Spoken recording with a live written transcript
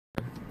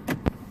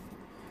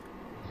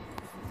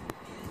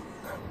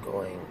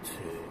going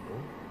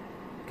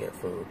to get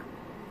food.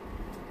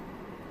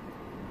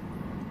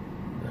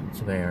 Run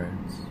some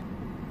errands.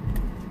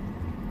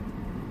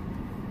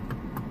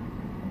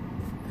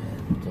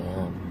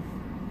 And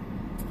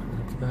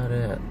that's about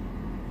it.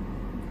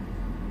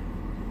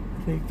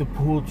 I think the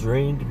pool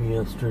drained me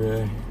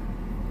yesterday.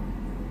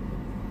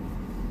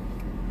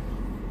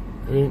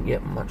 I didn't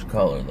get much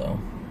color though.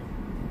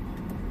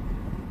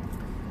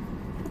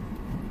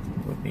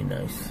 Would be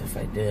nice if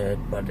I did,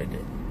 but I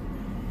didn't.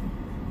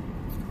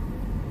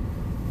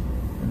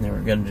 And they were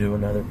gonna do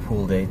another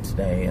pool day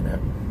today, and I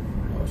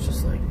was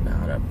just like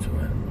not up to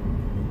it.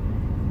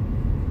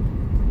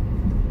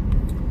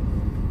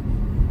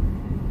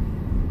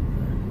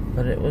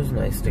 But it was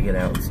nice to get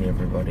out and see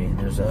everybody.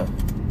 There's a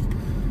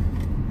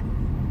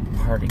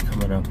party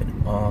coming up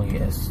in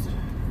August,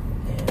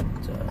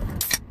 and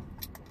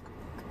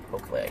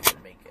hopefully I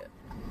can make it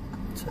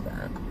to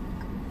that.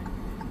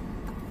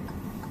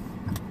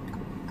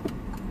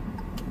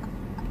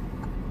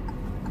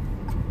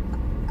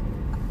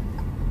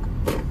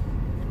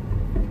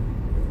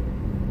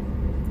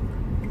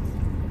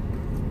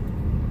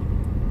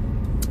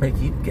 I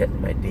keep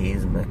getting my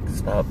days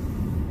mixed up.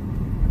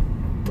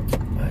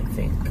 I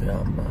think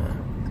I'm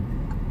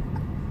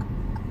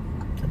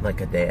like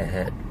a day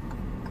ahead.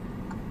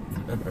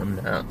 And I'm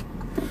not.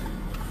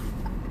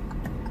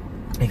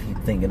 I keep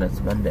thinking it's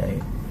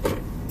Monday.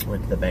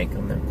 Went to the bank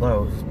and they're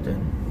closed,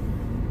 and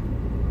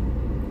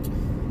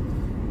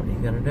what are you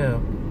gonna do?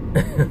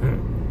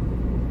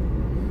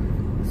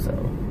 So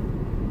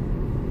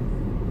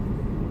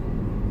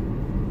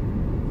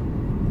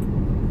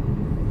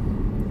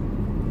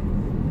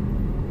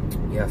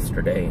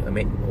yesterday,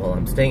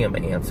 I'm staying at my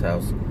aunt's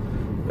house,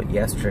 but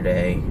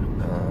yesterday,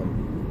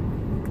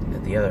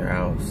 at the other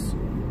house,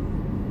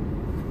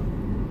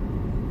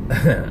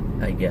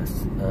 I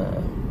guess,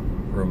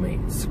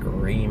 roommate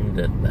screamed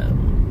at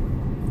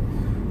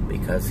them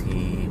because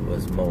he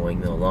was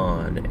mowing the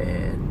lawn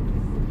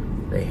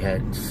and they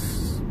had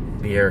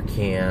beer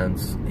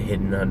cans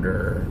hidden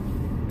under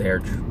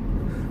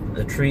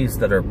the trees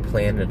that are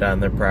planted on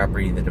their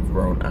property that have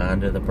grown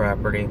onto the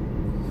property.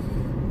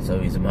 So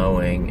he's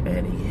mowing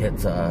and he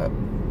hits a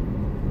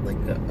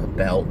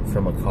belt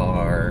from a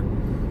car,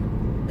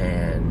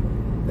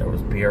 and there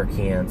was beer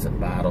cans and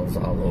bottles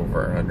all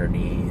over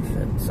underneath,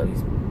 and so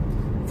he's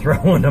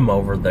throwing them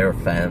over their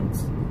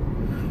fence.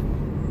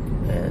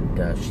 And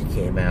she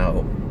came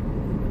out.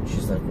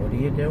 She's like, "What are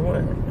you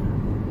doing?"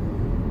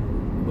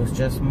 It was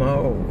just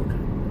mowed.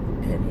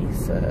 And he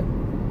said,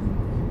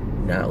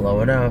 "Not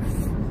low enough,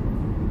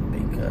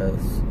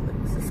 because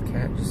is this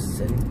cat just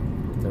sitting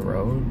in the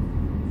road?"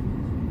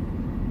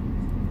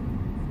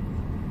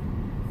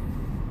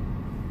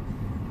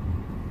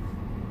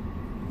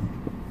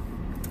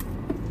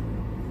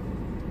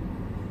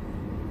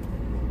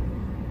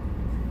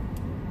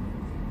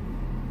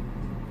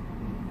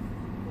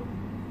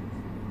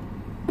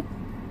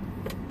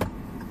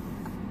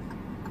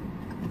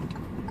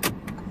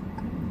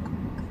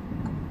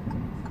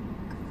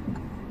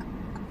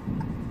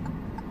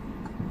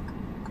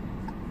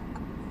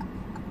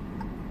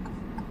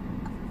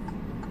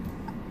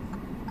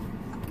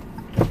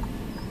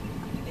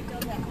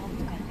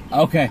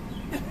 Okay.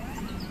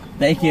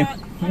 Thank you. I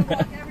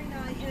walk every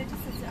night, and it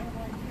just sits out of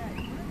my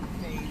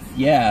face.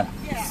 Yeah.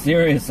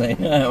 Seriously. It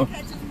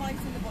catches mice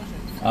in the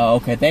bushes. Oh,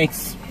 okay.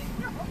 Thanks.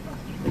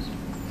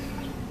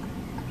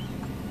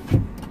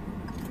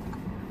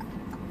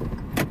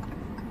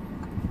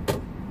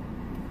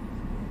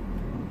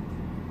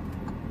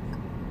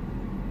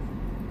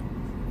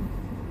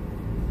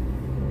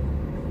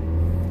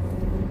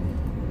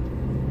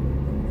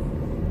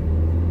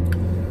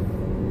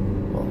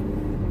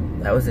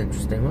 That was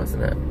interesting,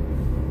 wasn't it?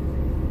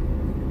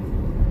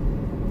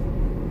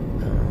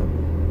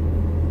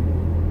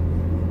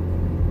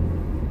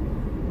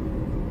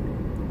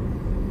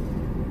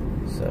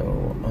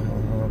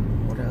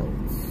 What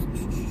else?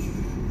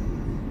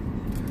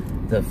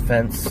 The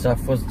fence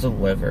stuff was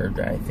delivered.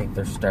 I think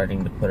they're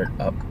starting to put it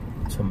up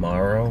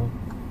tomorrow.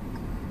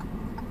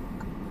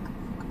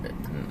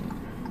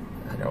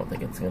 I don't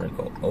think it's going to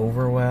go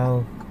over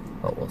well,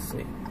 but we'll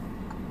see.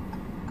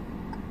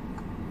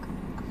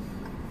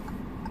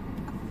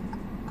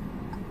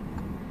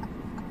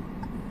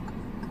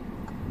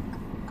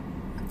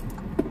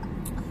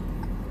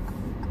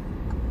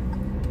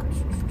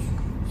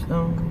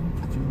 So,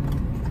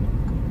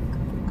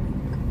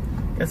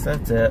 guess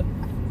that's it.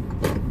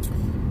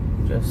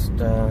 Just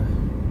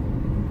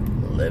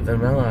living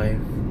my life.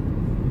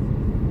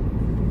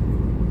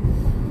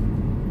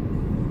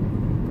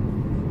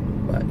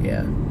 But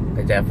yeah,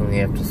 I definitely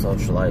have to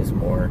socialize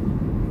more,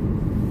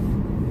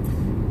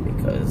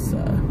 because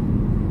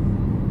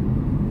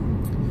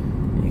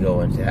you go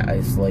into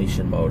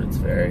isolation mode, it's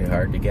very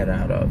hard to get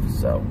out of,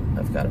 so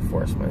I've got to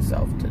force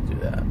myself to do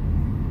that.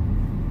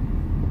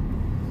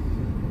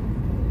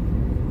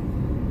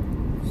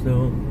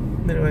 So,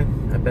 anyway,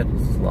 I bet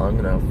this is long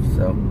enough,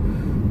 so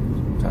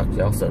talk to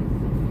y'all soon.